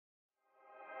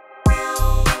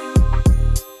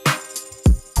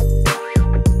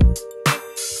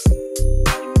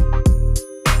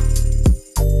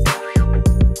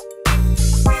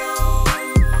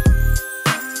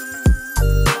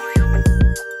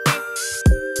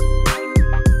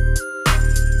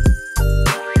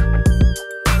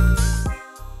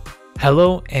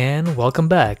Hello and welcome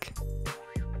back.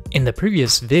 In the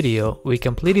previous video, we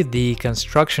completed the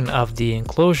construction of the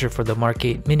enclosure for the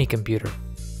Mark-8 minicomputer.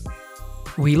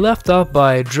 We left off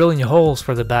by drilling holes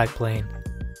for the backplane.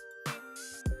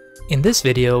 In this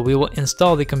video, we will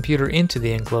install the computer into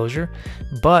the enclosure,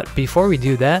 but before we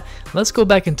do that, let's go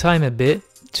back in time a bit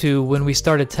to when we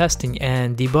started testing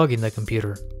and debugging the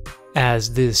computer,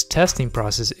 as this testing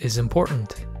process is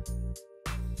important.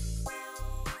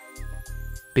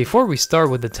 Before we start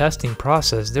with the testing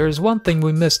process, there is one thing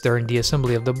we missed during the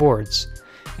assembly of the boards,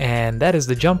 and that is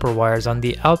the jumper wires on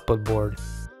the output board.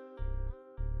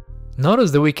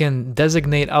 Notice that we can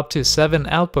designate up to 7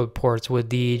 output ports with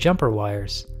the jumper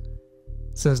wires.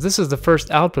 Since this is the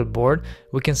first output board,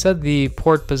 we can set the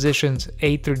port positions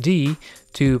A through D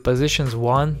to positions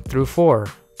 1 through 4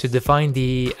 to define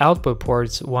the output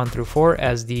ports 1 through 4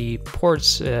 as the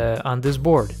ports on this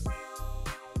board.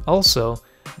 Also,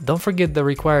 don't forget the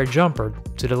required jumper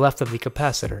to the left of the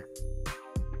capacitor.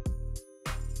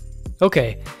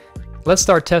 Okay, let's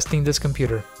start testing this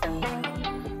computer.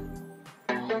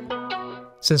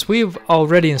 Since we've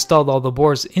already installed all the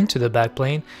boards into the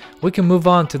backplane, we can move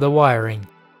on to the wiring.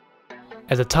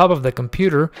 At the top of the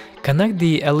computer, connect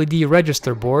the LED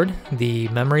register board, the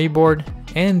memory board,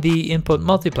 and the input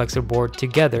multiplexer board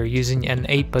together using an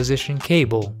 8-position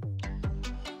cable.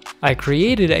 I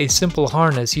created a simple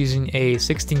harness using a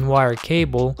 16-wire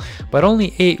cable, but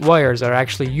only 8 wires are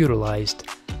actually utilized.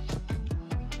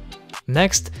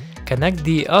 Next, connect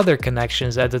the other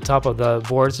connections at the top of the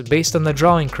boards based on the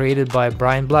drawing created by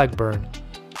Brian Blackburn.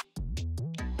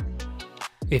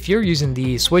 If you're using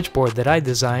the switchboard that I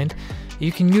designed,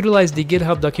 you can utilize the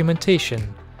GitHub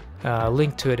documentation,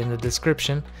 link to it in the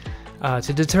description,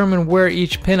 to determine where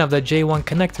each pin of the J1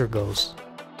 connector goes.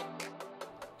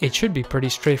 It should be pretty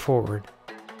straightforward.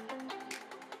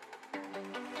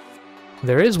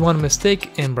 There is one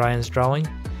mistake in Brian's drawing.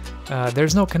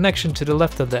 There's no connection to the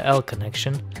left of the L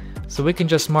connection, so we can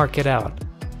just mark it out.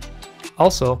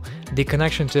 Also, the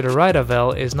connection to the right of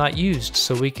L is not used,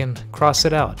 so we can cross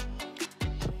it out.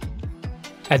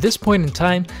 At this point in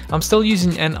time, I'm still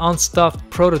using an unstuffed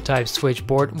prototype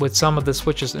switchboard with some of the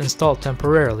switches installed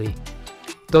temporarily.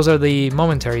 Those are the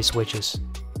momentary switches.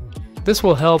 This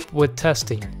will help with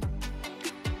testing.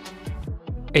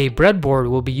 A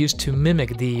breadboard will be used to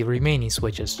mimic the remaining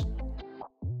switches.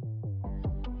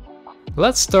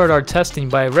 Let's start our testing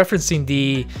by referencing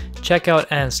the checkout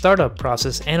and startup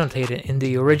process annotated in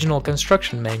the original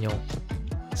construction manual.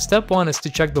 Step 1 is to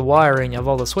check the wiring of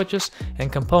all the switches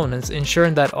and components,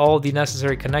 ensuring that all the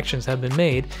necessary connections have been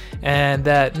made and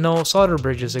that no solder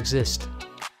bridges exist.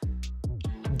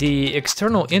 The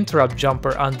external interrupt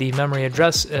jumper on the memory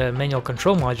address manual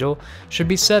control module should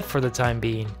be set for the time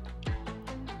being.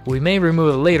 We may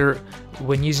remove it later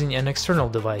when using an external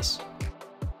device.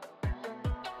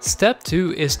 Step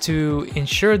 2 is to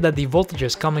ensure that the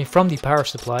voltages coming from the power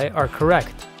supply are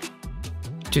correct.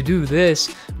 To do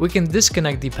this, we can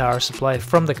disconnect the power supply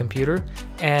from the computer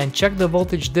and check the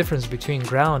voltage difference between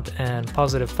ground and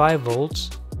positive 5 volts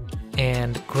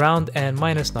and ground and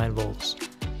minus 9 volts.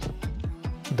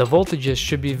 The voltages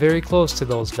should be very close to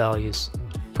those values,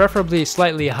 preferably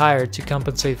slightly higher to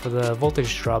compensate for the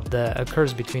voltage drop that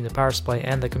occurs between the power supply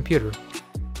and the computer.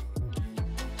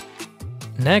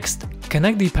 Next,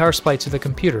 connect the power supply to the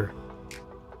computer.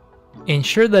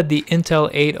 Ensure that the Intel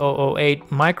 8008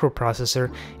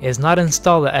 microprocessor is not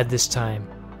installed at this time.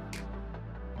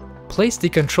 Place the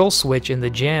control switch in the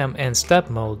jam and step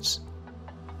modes.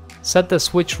 Set the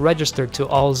switch register to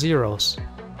all zeros.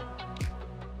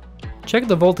 Check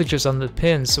the voltages on the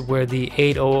pins where the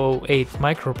 8008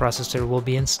 microprocessor will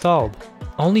be installed.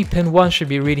 Only pin 1 should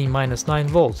be reading minus 9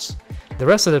 volts. The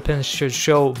rest of the pins should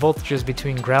show voltages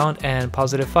between ground and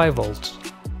positive 5 volts.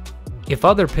 If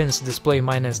other pins display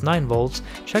minus 9 volts,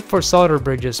 check for solder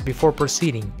bridges before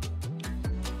proceeding.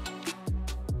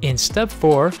 In step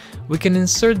 4, we can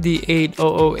insert the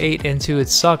 8008 into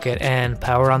its socket and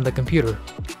power on the computer.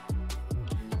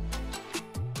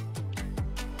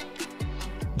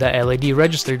 The LED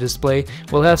register display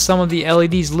will have some of the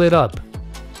LEDs lit up.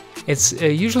 It's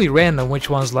usually random which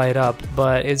ones light up,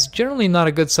 but it's generally not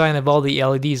a good sign if all the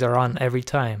LEDs are on every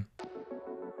time.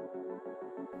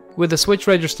 With the switch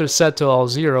register set to all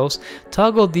zeros,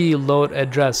 toggle the load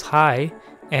address high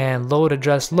and load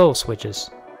address low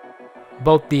switches.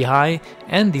 Both the high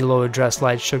and the low address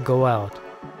lights should go out.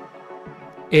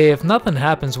 If nothing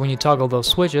happens when you toggle those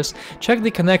switches, check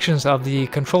the connections of the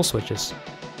control switches.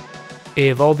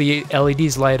 If all the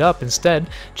LEDs light up instead,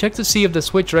 check to see if the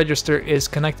switch register is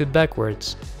connected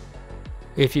backwards.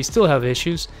 If you still have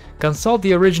issues, consult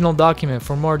the original document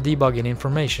for more debugging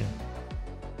information.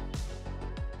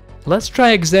 Let's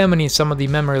try examining some of the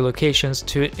memory locations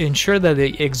to ensure that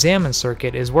the examined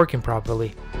circuit is working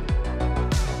properly.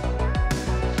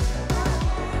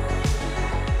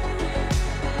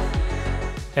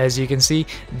 As you can see,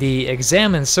 the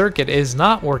examined circuit is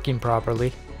not working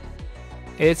properly.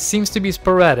 It seems to be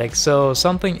sporadic, so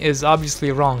something is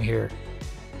obviously wrong here.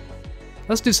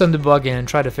 Let's do some debugging and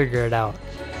try to figure it out.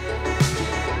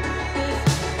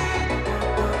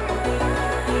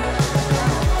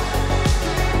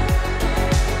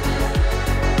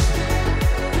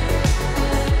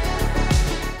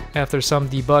 After some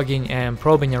debugging and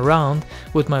probing around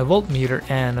with my voltmeter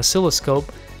and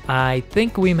oscilloscope, I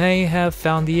think we may have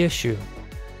found the issue.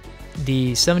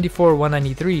 The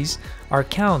 74193s are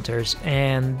counters,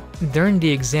 and during the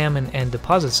examine and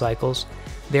deposit cycles,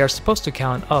 they are supposed to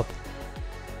count up.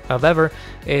 However,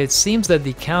 it seems that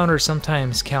the counter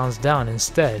sometimes counts down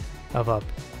instead of up.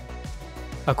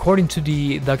 According to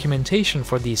the documentation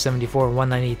for the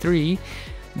 74193,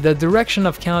 the direction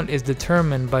of count is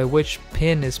determined by which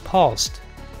pin is pulsed.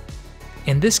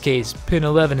 In this case, pin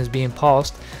 11 is being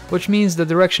pulsed, which means the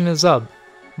direction is up,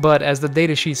 but as the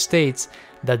datasheet states,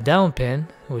 the down pin,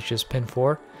 which is pin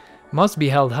 4, must be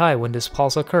held high when this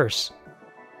pulse occurs.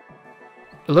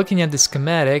 Looking at the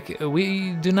schematic,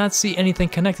 we do not see anything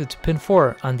connected to pin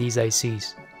 4 on these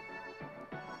ICs.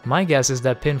 My guess is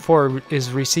that pin 4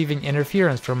 is receiving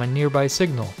interference from a nearby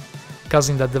signal,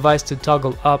 causing the device to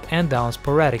toggle up and down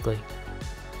sporadically.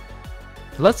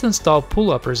 Let's install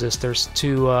pull-up resistors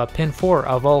to pin 4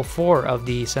 of all 4 of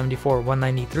the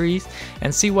 74193s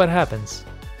and see what happens.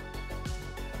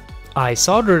 I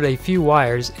soldered a few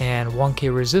wires and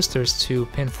 1K resistors to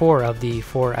pin 4 of the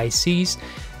 4 ICs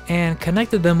and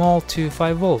connected them all to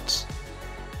 5 volts.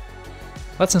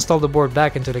 Let's install the board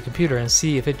back into the computer and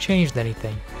see if it changed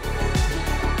anything.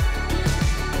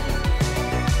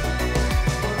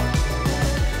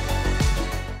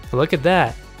 Look at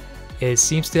that! It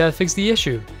seems to have fixed the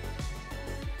issue.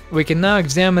 We can now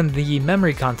examine the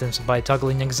memory contents by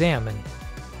toggling Examine.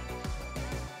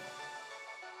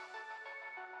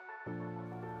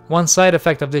 One side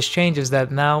effect of this change is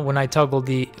that now when I toggle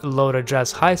the load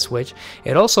address high switch,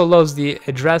 it also loads the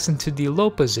address into the low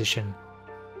position.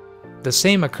 The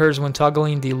same occurs when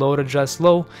toggling the load address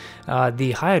low,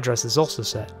 the high address is also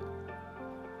set.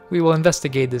 We will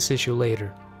investigate this issue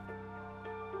later.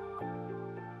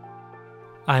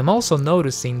 I'm also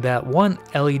noticing that one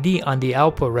LED on the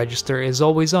output register is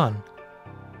always on.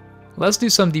 Let's do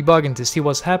some debugging to see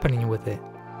what's happening with it.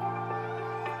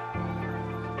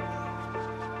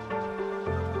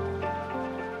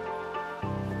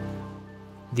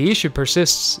 The issue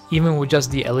persists even with just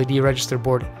the LED register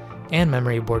board and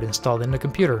memory board installed in the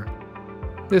computer.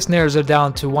 This narrows it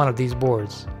down to one of these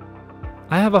boards.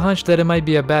 I have a hunch that it might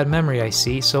be a bad memory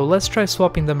IC, so let's try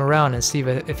swapping them around and see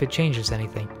if it changes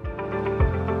anything.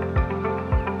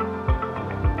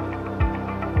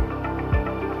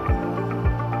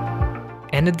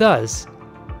 And it does.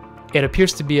 It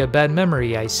appears to be a bad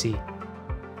memory IC.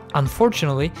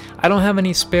 Unfortunately, I don't have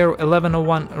any spare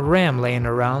 1101 RAM laying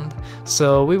around,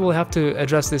 so we will have to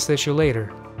address this issue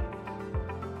later.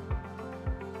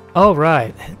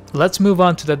 Alright, let's move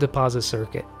on to the deposit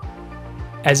circuit.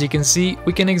 As you can see,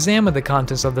 we can examine the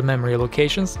contents of the memory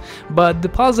locations, but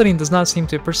depositing does not seem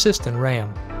to persist in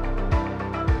RAM.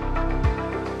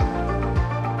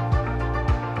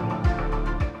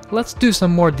 Let's do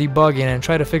some more debugging and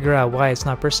try to figure out why it's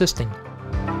not persisting.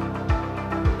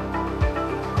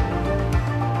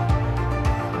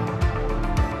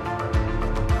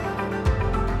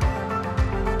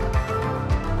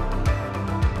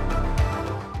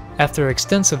 After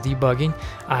extensive debugging,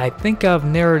 I think I've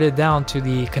narrowed it down to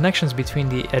the connections between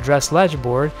the address latch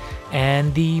board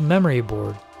and the memory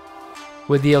board.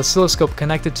 With the oscilloscope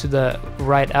connected to the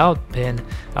right out pin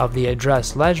of the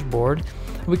address latch board,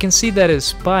 we can see that it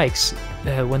spikes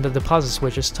when the deposit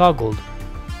switch is toggled,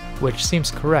 which seems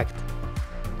correct.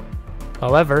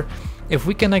 However, if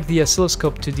we connect the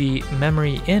oscilloscope to the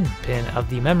memory in pin of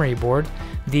the memory board,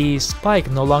 the spike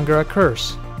no longer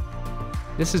occurs.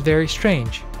 This is very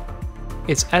strange.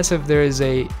 It's as if there is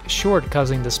a short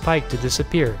causing the spike to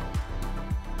disappear.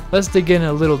 Let's dig in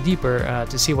a little deeper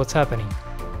to see what's happening.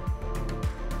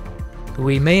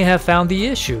 We may have found the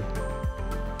issue.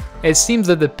 It seems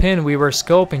that the pin we were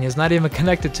scoping is not even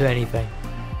connected to anything.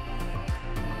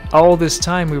 All this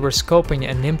time we were scoping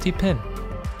an empty pin.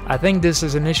 I think this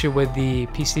is an issue with the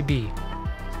PCB.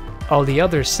 All the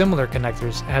other similar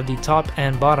connectors have the top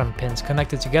and bottom pins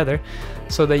connected together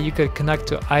so that you could connect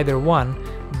to either one,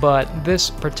 but this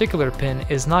particular pin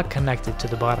is not connected to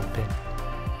the bottom pin.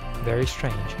 Very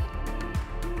strange.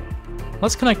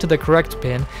 Let's connect to the correct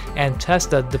pin and test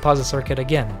the deposit circuit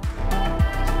again.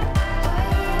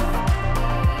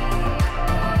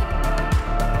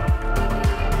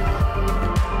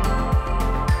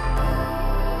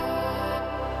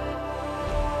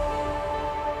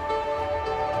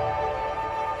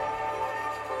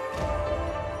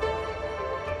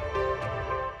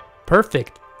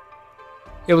 Perfect!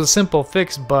 It was a simple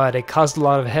fix, but it caused a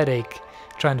lot of headache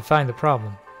trying to find the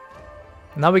problem.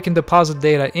 Now we can deposit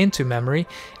data into memory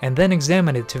and then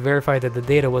examine it to verify that the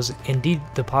data was indeed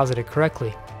deposited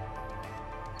correctly.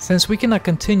 Since we cannot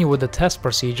continue with the test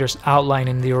procedures outlined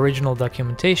in the original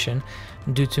documentation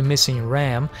due to missing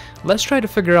RAM, let's try to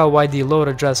figure out why the load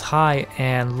address high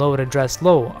and load address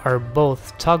low are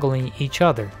both toggling each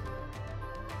other.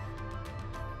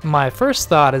 My first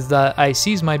thought is that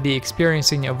ICs might be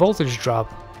experiencing a voltage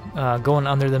drop going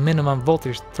under the minimum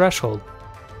voltage threshold.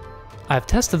 I've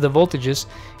tested the voltages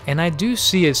and I do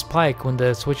see a spike when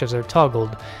the switches are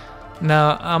toggled.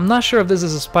 Now, I'm not sure if this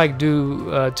is a spike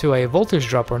due to a voltage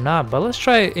drop or not, but let's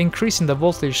try increasing the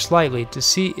voltage slightly to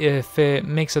see if it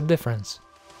makes a difference.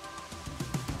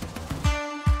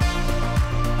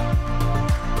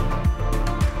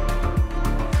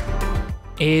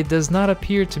 It does not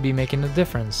appear to be making a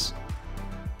difference.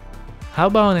 How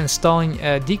about installing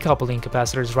decoupling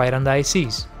capacitors right on the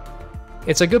ICs?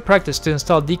 It's a good practice to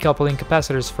install decoupling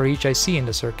capacitors for each IC in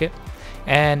the circuit,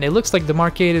 and it looks like the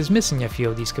Mark-8 is missing a few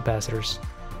of these capacitors.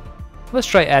 Let's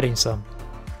try adding some.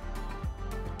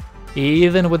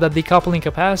 Even with the decoupling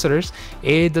capacitors,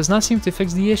 it does not seem to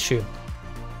fix the issue.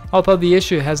 Although the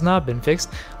issue has not been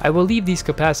fixed, I will leave these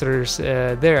capacitors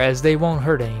there as they won't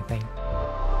hurt anything.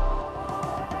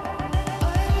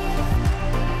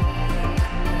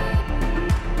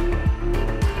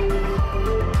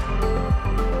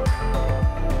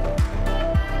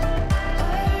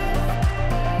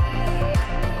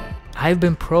 I've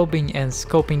been probing and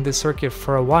scoping the circuit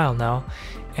for a while now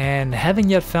and haven't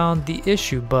yet found the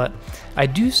issue, but I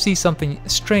do see something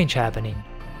strange happening.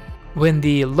 When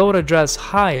the load address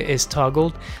high is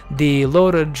toggled, the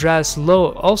load address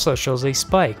low also shows a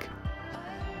spike.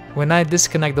 When I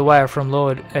disconnect the wire from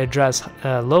load address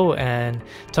low and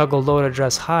toggle load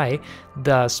address high,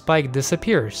 the spike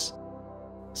disappears.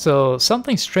 So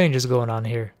something strange is going on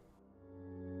here.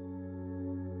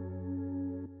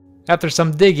 After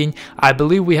some digging, I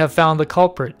believe we have found the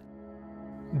culprit.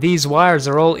 These wires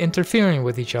are all interfering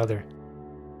with each other.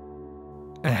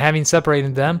 And having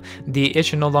separated them, the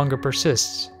issue no longer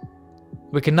persists.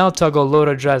 We can now toggle load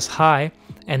address high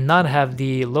and not have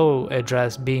the low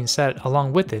address being set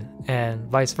along with it, and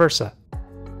vice versa.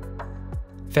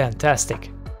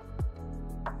 Fantastic.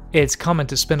 It's common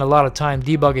to spend a lot of time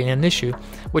debugging an issue,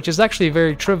 which is actually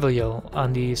very trivial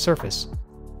on the surface.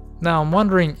 Now I'm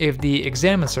wondering if the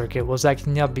examine circuit was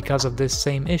acting up because of this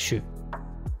same issue.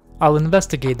 I'll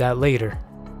investigate that later.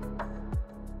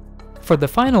 For the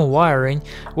final wiring,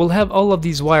 we'll have all of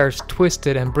these wires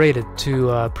twisted and braided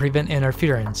to prevent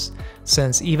interference,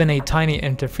 since even a tiny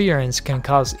interference can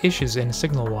cause issues in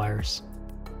signal wires.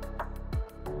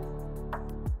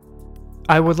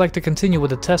 I would like to continue with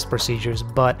the test procedures,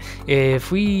 but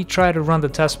if we try to run the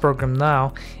test program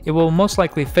now, it will most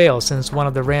likely fail since one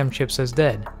of the RAM chips is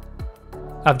dead.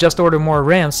 I've just ordered more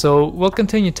RAM, so we'll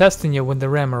continue testing it when the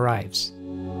RAM arrives.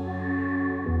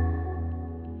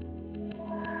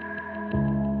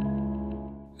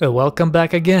 Welcome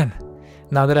back again.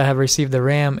 Now that I have received the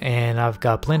RAM and I've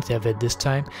got plenty of it this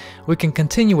time, we can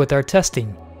continue with our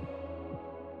testing.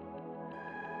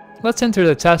 Let's enter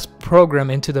the test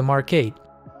program into the Mark-8.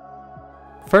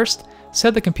 First,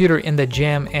 set the computer in the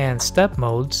jam and step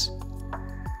modes.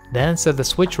 Then set the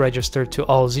switch register to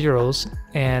all zeros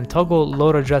and toggle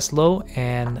load address low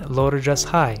and load address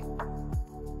high.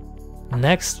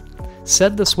 Next,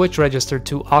 set the switch register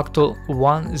to octal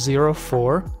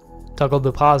 104, toggle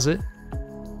deposit.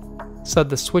 Set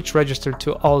the switch register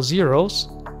to all zeros,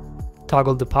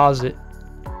 toggle deposit,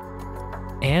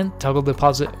 and toggle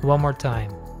deposit one more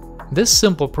time. This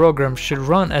simple program should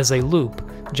run as a loop,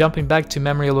 jumping back to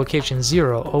memory location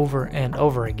 0 over and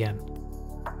over again.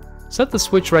 Set the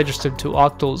switch register to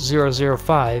octal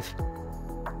 005,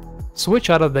 switch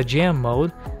out of the jam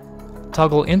mode,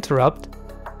 toggle interrupt,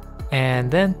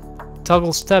 and then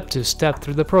toggle step to step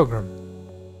through the program.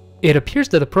 It appears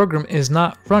that the program is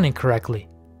not running correctly,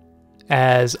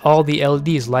 as all the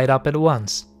LEDs light up at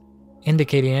once,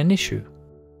 indicating an issue.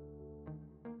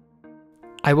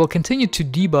 I will continue to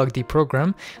debug the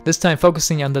program, this time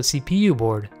focusing on the CPU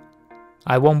board.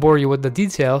 I won't bore you with the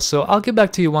details, so I'll get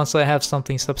back to you once I have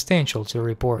something substantial to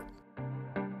report.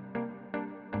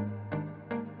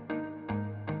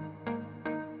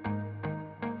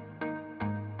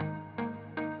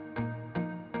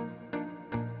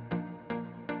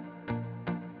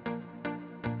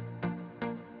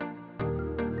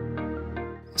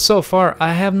 So far,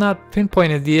 I have not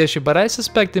pinpointed the issue, but I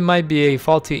suspect it might be a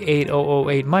faulty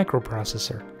 8008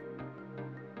 microprocessor.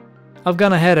 I've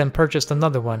gone ahead and purchased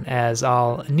another one, as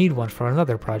I'll need one for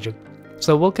another project,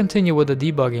 so we'll continue with the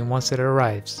debugging once it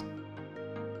arrives.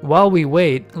 While we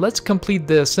wait, let's complete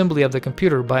the assembly of the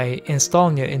computer by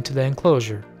installing it into the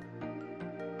enclosure.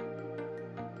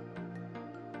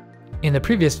 In the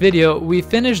previous video, we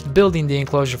finished building the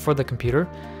enclosure for the computer.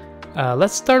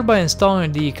 Let's start by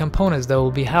installing the components that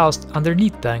will be housed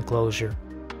underneath the enclosure.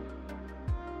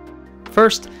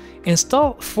 First,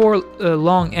 install 4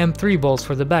 long M3 bolts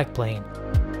for the backplane.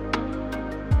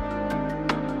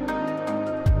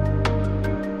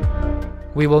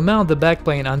 We will mount the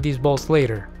backplane on these bolts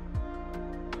later.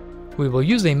 We will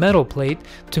use a metal plate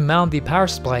to mount the power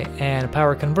supply and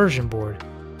power conversion board.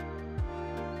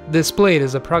 This plate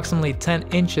is approximately 10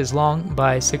 inches long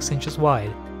by 6 inches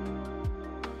wide.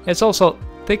 It's also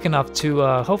thick enough to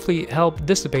hopefully help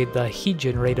dissipate the heat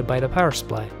generated by the power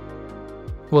supply.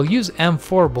 We'll use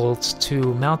M4 bolts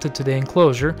to mount it to the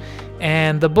enclosure,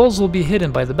 and the bolts will be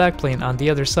hidden by the backplane on the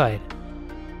other side.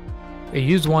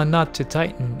 Use one nut to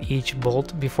tighten each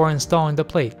bolt before installing the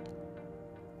plate.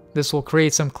 This will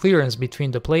create some clearance between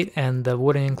the plate and the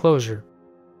wooden enclosure.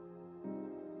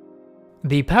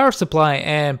 The power supply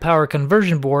and power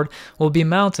conversion board will be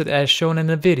mounted as shown in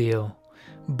the video,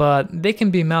 but they can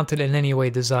be mounted in any way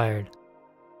desired.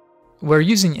 We're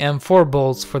using M4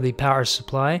 bolts for the power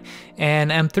supply and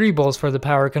M3 bolts for the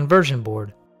power conversion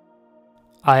board.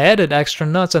 I added extra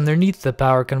nuts underneath the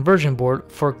power conversion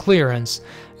board for clearance,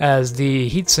 as the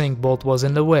heatsink bolt was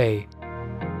in the way.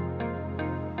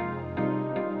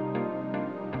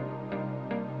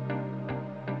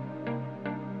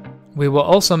 We will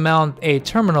also mount a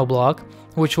terminal block,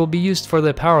 which will be used for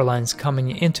the power lines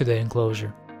coming into the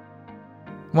enclosure.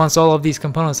 Once all of these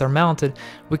components are mounted,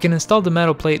 we can install the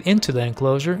metal plate into the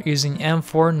enclosure using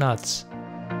M4 nuts.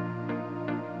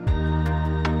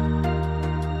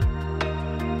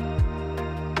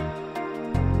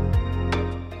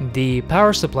 The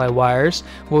power supply wires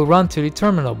will run to the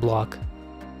terminal block.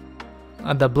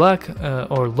 The black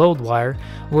or load wire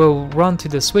will run to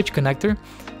the switch connector,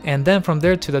 and then from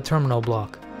there to the terminal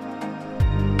block.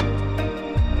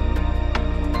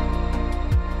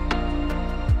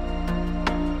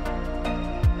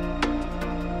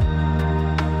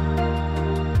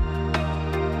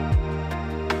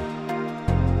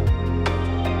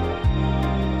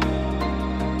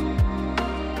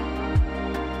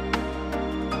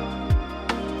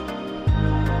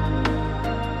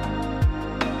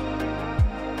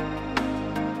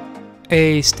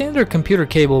 A standard computer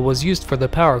cable was used for the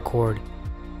power cord.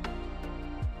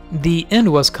 The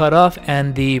end was cut off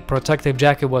and the protective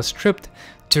jacket was stripped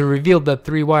to reveal the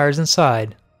 3 wires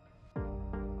inside.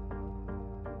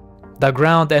 The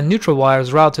ground and neutral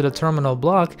wires route to the terminal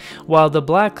block, while the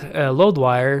black load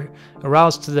wire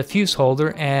routes to the fuse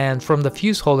holder, and from the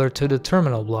fuse holder to the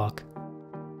terminal block.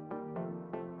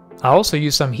 I also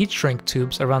used some heat shrink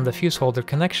tubes around the fuse holder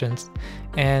connections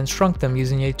and shrunk them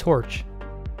using a torch.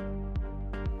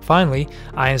 Finally,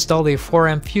 I installed a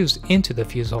 4A fuse into the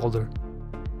fuse holder.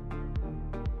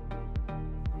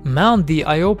 Mount the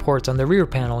I/O ports on the rear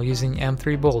panel using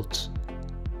M3 bolts,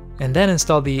 and then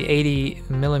install the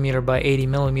 80mm by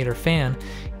 80mm fan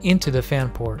into the fan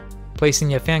port,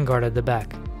 placing a fan guard at the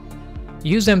back.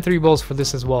 Use M3 bolts for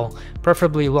this as well,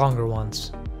 preferably longer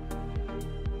ones.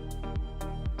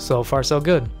 So far so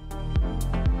good.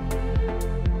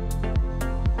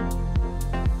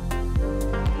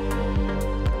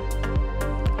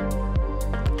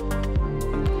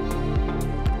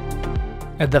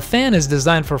 The fan is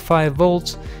designed for 5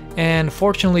 volts, and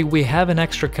fortunately we have an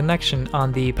extra connection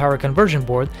on the power conversion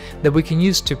board that we can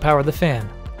use to power the fan.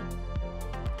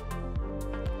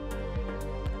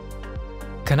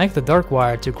 Connect the dark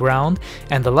wire to ground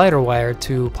and the lighter wire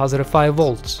to positive 5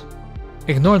 volts.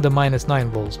 Ignore the minus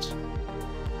 9 volts.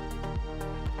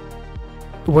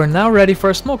 We're now ready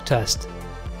for a smoke test.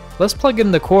 Let's plug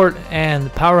in the cord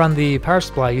and power on the power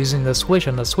supply using the switch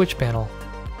on the switch panel.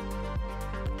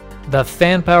 The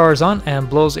fan powers on and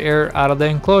blows air out of the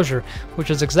enclosure, which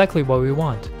is exactly what we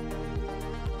want.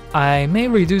 I may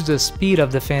reduce the speed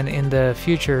of the fan in the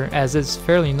future as it's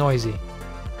fairly noisy.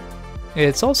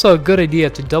 It's also a good idea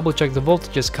to double check the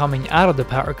voltages coming out of the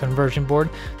power conversion board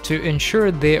to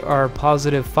ensure they are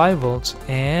positive 5 volts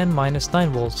and minus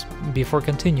 9 volts before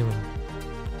continuing.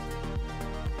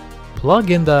 Plug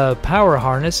in the power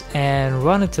harness and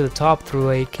run it to the top through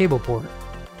a cable port.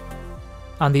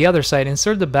 On the other side,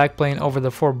 insert the backplane over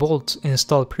the 4 bolts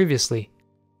installed previously.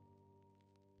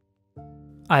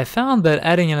 I found that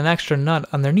adding an extra nut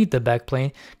underneath the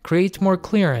backplane creates more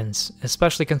clearance,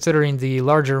 especially considering the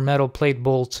larger metal plate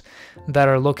bolts that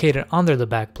are located under the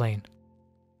backplane.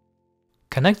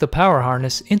 Connect the power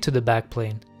harness into the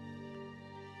backplane.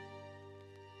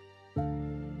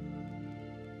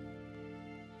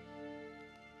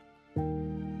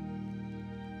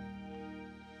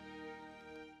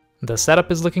 The setup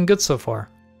is looking good so far.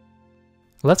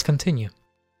 Let's continue.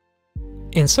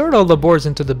 Insert all the boards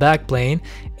into the backplane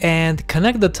and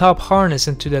connect the top harness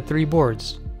into the 3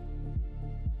 boards.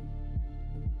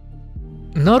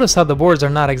 Notice how the boards are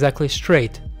not exactly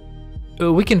straight.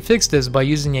 We can fix this by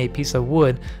using a piece of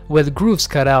wood with grooves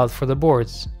cut out for the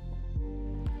boards.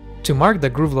 To mark the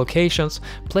groove locations,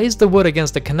 place the wood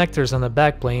against the connectors on the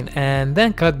backplane and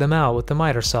then cut them out with the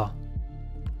miter saw.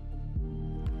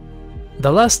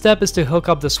 The last step is to hook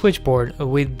up the switchboard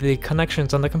with the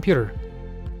connections on the computer.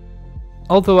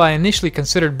 Although I initially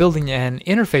considered building an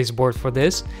interface board for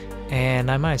this,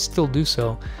 and I might still do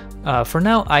so, for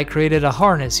now I created a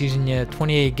harness using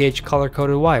 28 gauge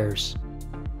color-coded wires.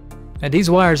 And these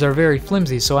wires are very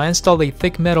flimsy, so I installed a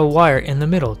thick metal wire in the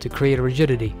middle to create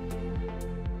rigidity.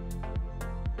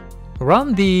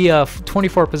 Run the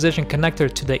 24 position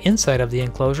connector to the inside of the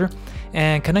enclosure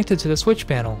and connect it to the switch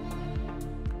panel.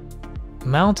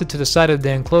 Mount it to the side of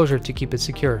the enclosure to keep it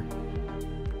secure.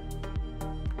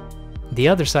 The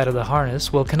other side of the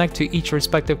harness will connect to each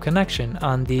respective connection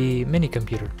on the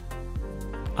Minicomputer.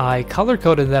 I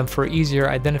color-coded them for easier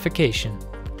identification.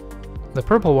 The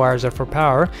purple wires are for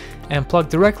power and plug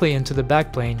directly into the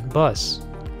backplane bus.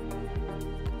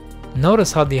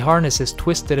 Notice how the harness is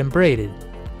twisted and braided.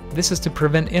 This is to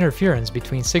prevent interference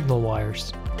between signal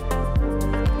wires.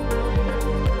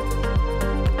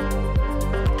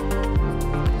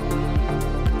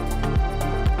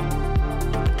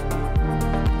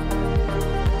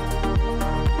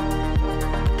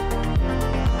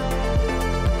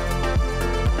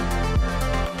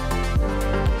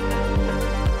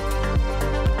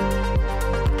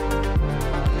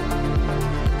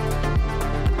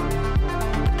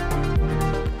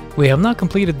 We have now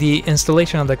completed the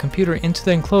installation of the computer into the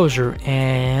enclosure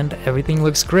and everything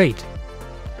looks great.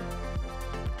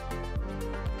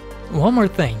 One more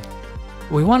thing.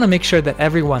 We want to make sure that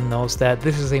everyone knows that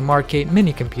this is a Mark-8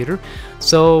 Minicomputer,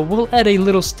 so we'll add a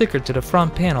little sticker to the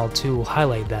front panel to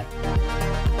highlight that.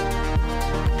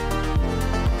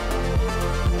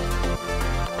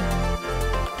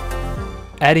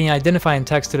 Adding identifying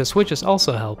text to the switches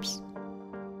also helps.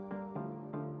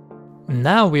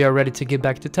 Now we are ready to get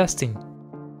back to testing.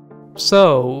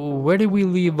 So, where did we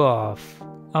leave off?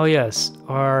 Oh yes,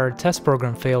 our test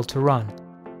program failed to run.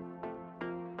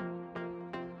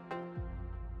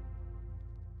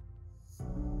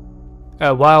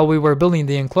 While we were building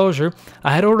the enclosure,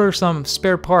 I had ordered some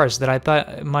spare parts that I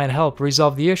thought might help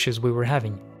resolve the issues we were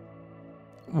having.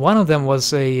 One of them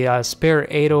was a spare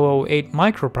 8008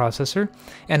 microprocessor,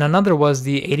 and another was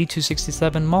the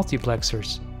 8267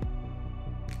 multiplexers.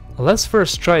 Let's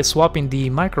first try swapping the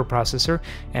microprocessor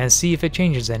and see if it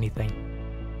changes anything.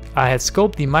 I had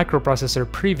scoped the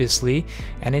microprocessor previously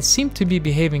and it seemed to be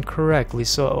behaving correctly,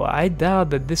 so I doubt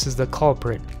that this is the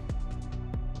culprit.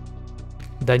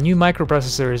 The new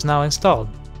microprocessor is now installed.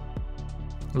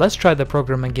 Let's try the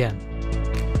program again.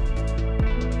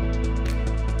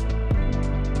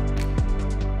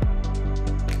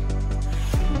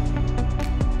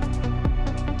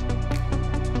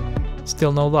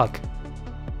 Still no luck.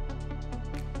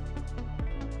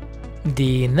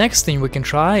 The next thing we can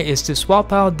try is to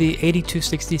swap out the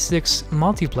 8266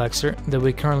 multiplexer that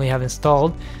we currently have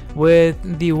installed with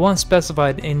the one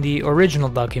specified in the original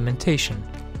documentation,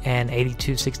 an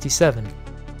 8267.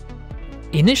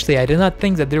 Initially, I did not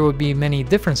think that there would be many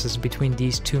differences between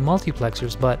these two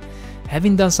multiplexers, but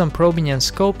having done some probing and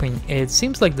scoping, it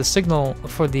seems like the signal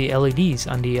for the LEDs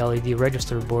on the LED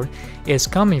register board is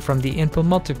coming from the input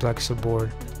multiplexer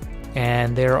board,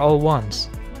 and they are all ones.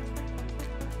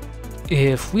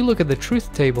 If we look at the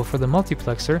truth table for the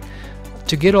multiplexer,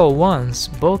 to get all ones,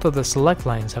 both of the select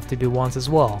lines have to be ones as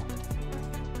well.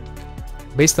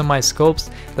 Based on my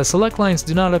scopes, the select lines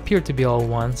do not appear to be all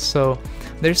ones, so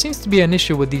there seems to be an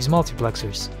issue with these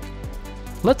multiplexers.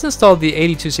 Let's install the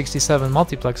 8267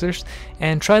 multiplexers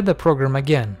and try the program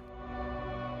again.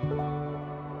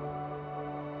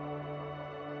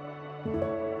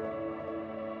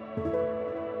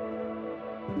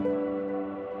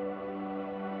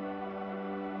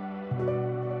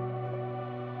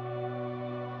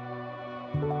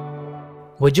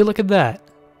 Would you look at that?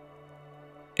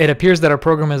 It appears that our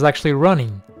program is actually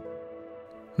running.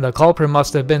 The culprit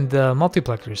must have been the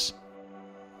multiplexers.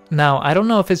 Now, I don't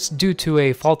know if it's due to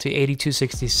a faulty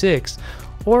 8266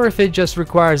 or if it just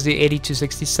requires the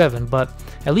 8267, but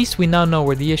at least we now know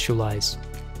where the issue lies.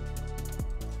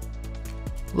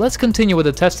 Let's continue with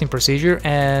the testing procedure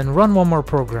and run one more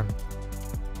program.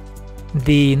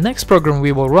 The next program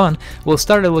we will run will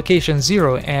start at location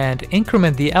 0 and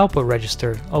increment the output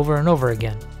register over and over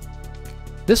again.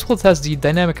 This will test the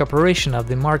dynamic operation of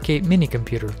the Mark-8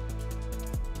 minicomputer.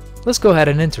 Let's go ahead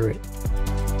and enter it.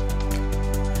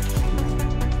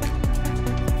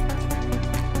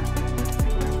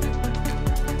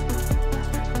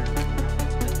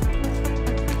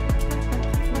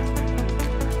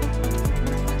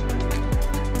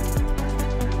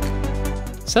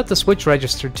 Set the switch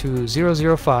register to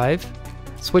 005,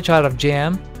 switch out of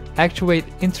jam, actuate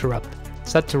interrupt,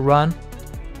 set to run.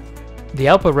 The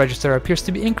output register appears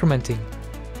to be incrementing.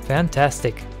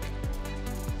 Fantastic.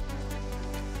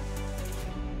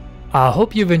 I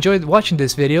hope you've enjoyed watching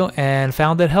this video and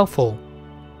found it helpful.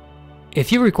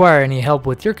 If you require any help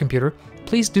with your computer,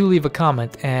 please do leave a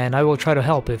comment and I will try to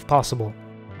help if possible.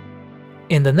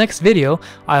 In the next video,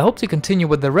 I hope to continue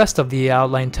with the rest of the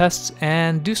outline tests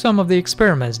and do some of the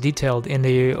experiments detailed in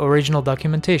the original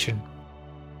documentation.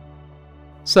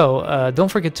 So,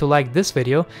 don't forget to like this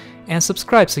video and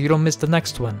subscribe so you don't miss the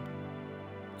next one.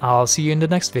 I'll see you in the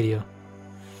next video.